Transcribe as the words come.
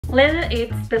Leila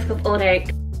eats BISCOFF all day.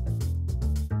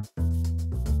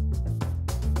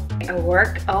 A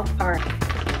work of art.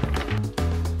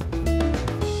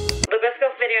 The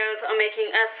BISCOFF videos are making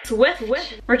a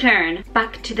swift return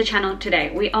back to the channel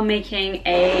today. We are making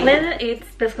a Leila eats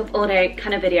BISCOFF all day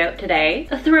kind of video today.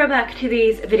 A throwback to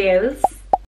these videos.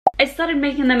 I started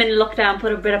making them in lockdown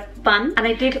for a bit of fun, and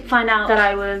I did find out that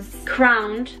I was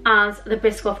crowned as the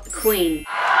BISCOFF Queen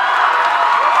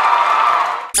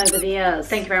over the years.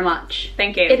 Thank you very much.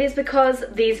 Thank you. It is because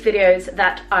these videos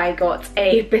that I got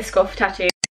a BISCOFF tattoo.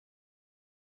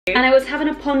 And I was having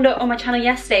a ponder on my channel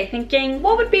yesterday thinking,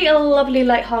 what would be a lovely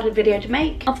light-hearted video to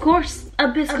make? Of course, a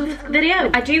BISCOFF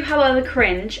video. I do, however,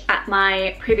 cringe at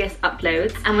my previous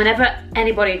uploads, and whenever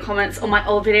anybody comments on my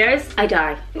old videos, I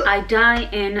die. I die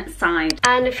inside.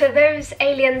 And for those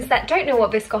aliens that don't know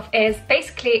what BISCOFF is,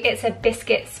 basically it's a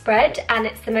biscuit spread, and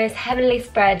it's the most heavenly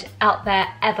spread out there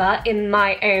ever, in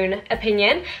my own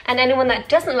opinion. And anyone that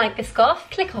doesn't like BISCOFF,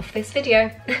 click off this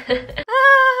video.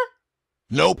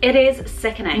 Nope. It is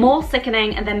sickening. More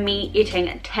sickening than me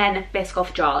eating 10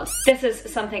 BISCOFF jars. This is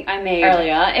something I made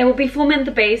earlier. It will be forming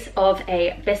the base of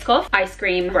a BISCOFF ice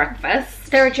cream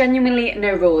breakfast. There are genuinely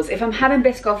no rules. If I'm having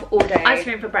BISCOFF all day, ice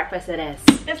cream for breakfast it is.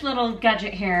 This little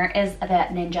gadget here is the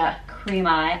Ninja Cream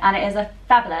Eye, and it is a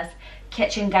fabulous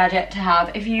kitchen gadget to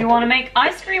have if you want to make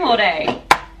ice cream all day.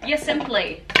 You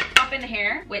simply pop in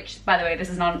here, which, by the way, this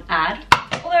is not an ad.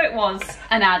 Although it was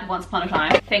an ad once upon a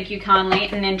time. Thank you kindly,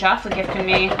 Ninja, for gifting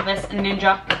me this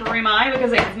Ninja Cream Eye,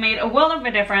 because it has made a world of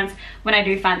a difference when I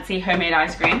do fancy homemade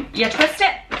ice cream. You twist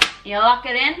it, you lock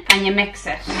it in, and you mix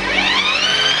it.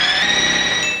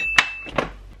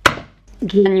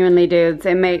 Genuinely, dudes,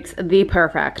 it makes the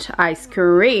perfect ice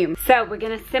cream. So we're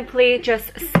gonna simply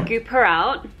just scoop her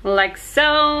out like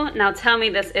so. Now tell me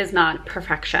this is not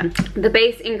perfection. The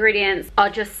base ingredients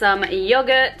are just some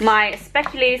yogurt, my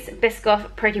Speculoos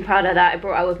BISCOFF protein powder that I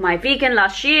brought out with my vegan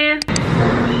last year,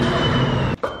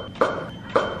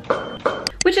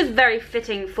 which is very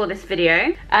fitting for this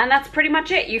video. And that's pretty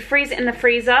much it. You freeze it in the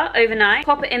freezer overnight,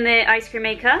 pop it in the ice cream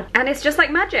maker, and it's just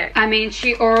like magic. I mean,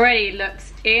 she already looks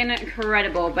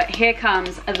incredible, but here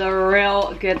comes the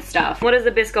real good stuff. What is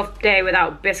a BISCOFF day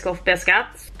without BISCOFF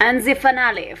biscuits? And the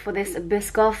finale for this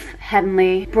BISCOFF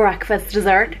heavenly breakfast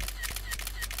dessert.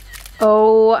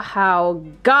 Oh, how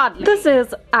godly. This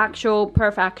is actual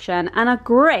perfection and a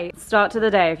great start to the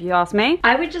day, if you ask me.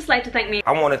 I would just like to thank me.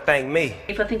 I want to thank me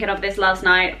For thinking of this last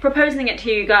night, proposing it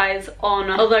to you guys on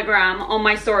the gram, on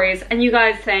my stories, and you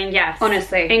guys saying yes.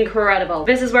 Honestly, incredible.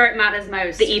 This is where it matters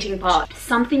most, the eating part.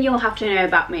 Something you'll have to know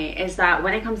about me is that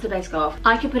when it comes to BISCOFF,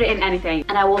 I can put it in anything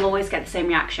and I will always get the same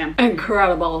reaction.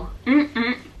 Incredible.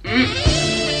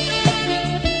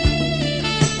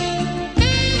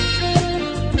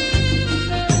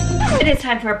 It is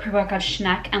time for a pre-workout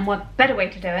snack, and what better way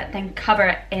to do it than cover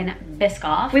it in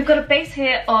BISCOFF. We've got a base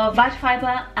here of Vita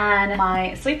Fiber and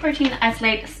my Soy Protein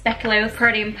Isolate Speculoos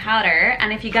protein powder,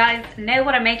 and if you guys know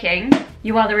what I'm making,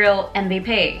 you are the real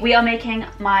MVP. We are making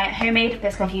my homemade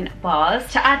BISCOFF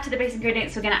bars. To add to the base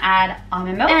ingredients, we're gonna add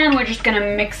almond milk, and we're just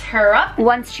gonna mix her up.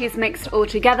 Once she's mixed all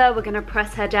together, we're gonna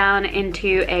press her down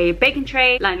into a baking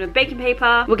tray lined with baking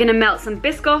paper. We're gonna melt some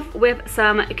BISCOFF with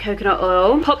some coconut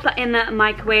oil, pop that in the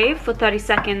microwave for 30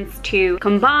 seconds to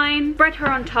combine, spread her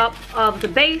on top of the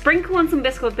base, sprinkle on some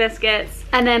BISCOFF biscuits,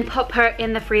 and then pop her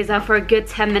in the freezer for a good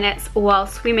 10 minutes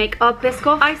whilst we make our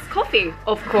BISCOFF iced coffee,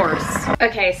 of course.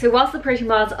 Okay, so whilst the protein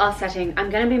bars are setting, I'm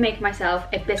gonna be making myself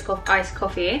a BISCOFF iced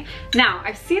coffee. Now,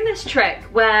 I've seen this trick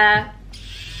where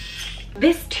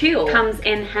this tool comes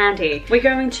in handy. We're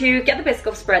going to get the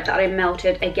BISCOFF spread that I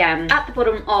melted again at the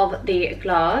bottom of the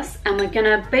glass, and we're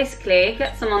gonna basically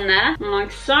get some on there,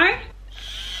 like so.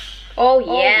 Oh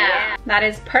yeah, that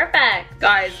is perfect.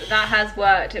 Guys, that has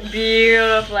worked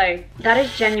beautifully. That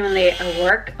is genuinely a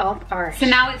work of art. So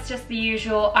now it's just the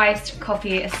usual iced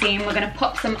coffee scene. We're gonna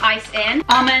pop some ice in.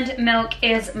 Almond milk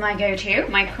is my go-to,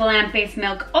 my plant-based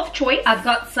milk of choice. I've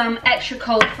got some extra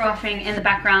cold frothing in the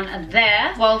background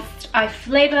there, whilst I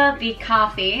flavor the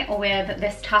coffee with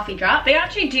this toffee drop. They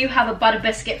actually do have a butter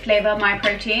biscuit flavor, my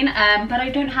protein, but I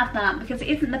don't have that because it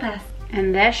isn't the best.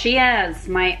 And there she is,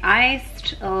 my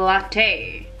iced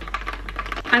latte.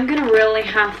 I'm gonna really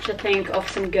have to think of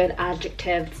some good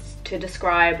adjectives to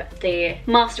describe the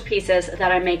masterpieces that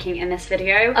I'm making in this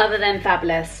video, other than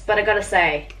fabulous. But I gotta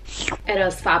say, it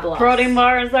is fabulous. Protein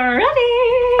bars are ready!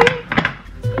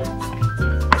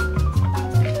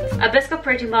 A BISCOFF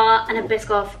protein bar and a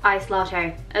BISCOFF iced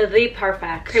latte. The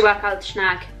perfect pre-workout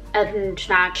snack and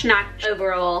snack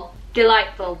overall.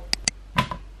 Delightful.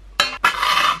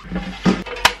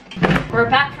 We're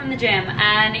back from the gym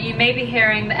and you may be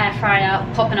hearing the air fryer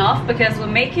popping off because we're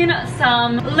making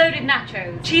some loaded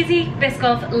nachos. Cheesy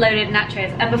Biscoff loaded nachos.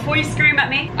 And before you scream at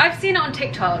me, I've seen it on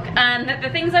TikTok, and the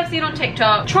things I've seen on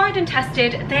TikTok, tried and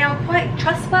tested, they are quite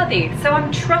trustworthy. So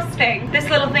I'm trusting this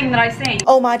little thing that I've seen.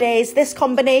 Oh my days, this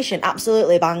combination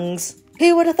absolutely bangs.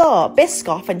 Who would have thought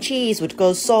Biscoff and cheese would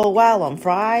go so well on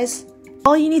fries?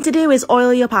 All you need to do is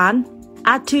oil your pan.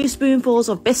 Add 2 spoonfuls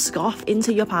of Biscoff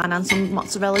into your pan and some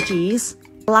mozzarella cheese.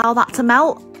 Allow that to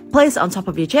melt. Place it on top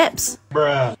of your chips.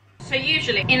 Bruh. So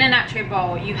usually in a nacho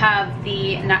bowl you have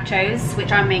the nachos,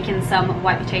 which I'm making some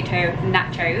white potato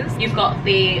nachos. You've got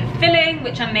the filling,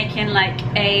 which I'm making like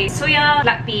a soya,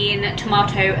 black bean,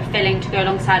 tomato filling to go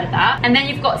alongside of that. And then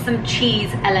you've got some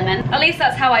cheese element. At least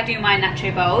that's how I do my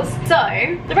nacho bowls.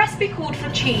 So the recipe called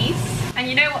for cheese. And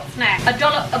you know what's next? A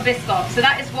dollop of Biscoff. So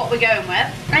that is what we're going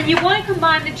with. And you want to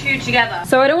combine the two together.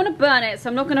 So I don't want to burn it, so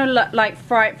I'm not going to like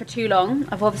fry it for too long.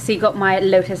 I've obviously got my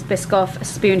Lotus Biscoff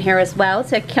spoon here as well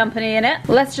to accompany in it.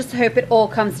 Let's just hope it all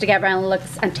comes together and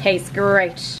looks and tastes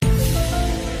great.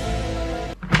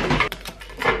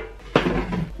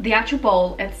 The actual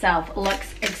bowl itself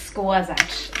looks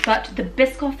exquisite, but the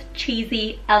Biscoff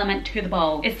cheesy element to the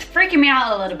bowl is freaking me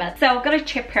out a little bit. So I've got a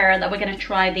chip here that we're going to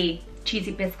try the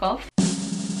cheesy Biscoff.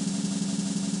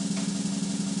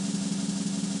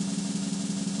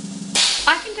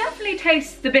 I can definitely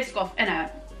taste the Biscoff in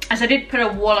it, as I did put a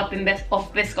wallop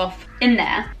of Biscoff in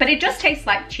there, but it just tastes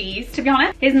like cheese, to be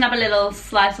honest. Here's another little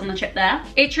slice on the chip there.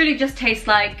 It truly just tastes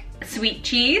like sweet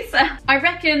cheese. I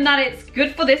reckon that it's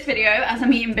good for this video, as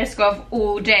I'm eating Biscoff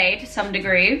all day to some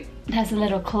degree. There's a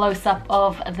little close-up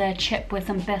of the chip with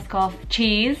some Biscoff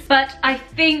cheese, but I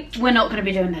think we're not going to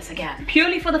be doing this again.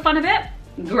 Purely for the fun of it,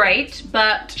 great,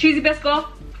 but cheesy Biscoff,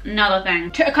 another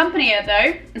thing. To accompany it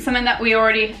though, something that we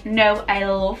already know I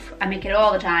love, I make it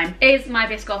all the time, is my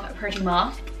Biscoff protein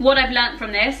bar. What I've learnt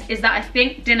from this is that I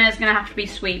think dinner is gonna have to be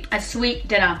sweet. A sweet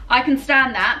dinner. I can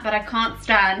stand that, but I can't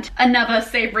stand another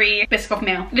savory Biscoff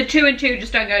meal. The 2 and 2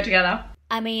 just don't go together.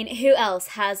 I mean, who else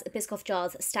has Biscoff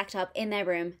jars stacked up in their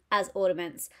room as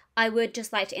ornaments? I would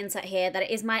just like to insert here that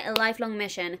it is my lifelong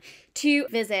mission to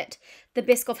visit the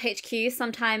Biscoff HQ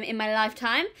sometime in my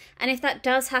lifetime, and if that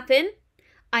does happen,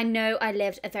 I know I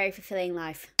lived a very fulfilling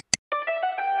life.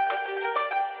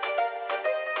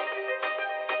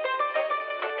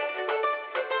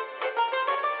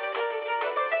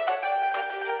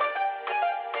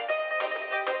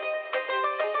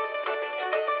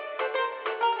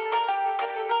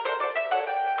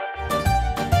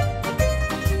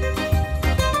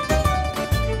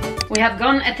 We have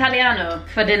gone Italiano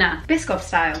for dinner, Biscoff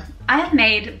style. I have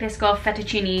made Biscoff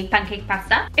fettuccine pancake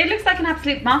pasta. It looks like an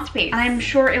absolute masterpiece. I'm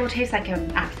sure it will taste like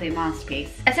an absolute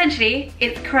masterpiece. Essentially,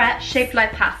 it's crêpe shaped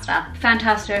like pasta.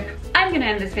 Fantastic. I'm gonna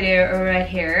end this video right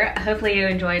here. Hopefully you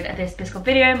enjoyed this Biscoff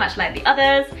video, much like the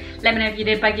others. Let me know if you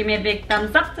did by giving me a big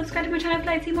thumbs up, subscribe to my channel if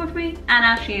you'd like to see more from me, and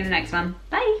I'll see you in the next one.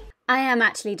 Bye! I am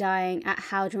actually dying at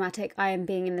how dramatic I am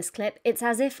being in this clip. It's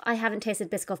as if I haven't tasted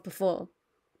Biscoff before.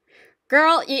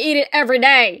 Girl, you eat it every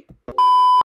day.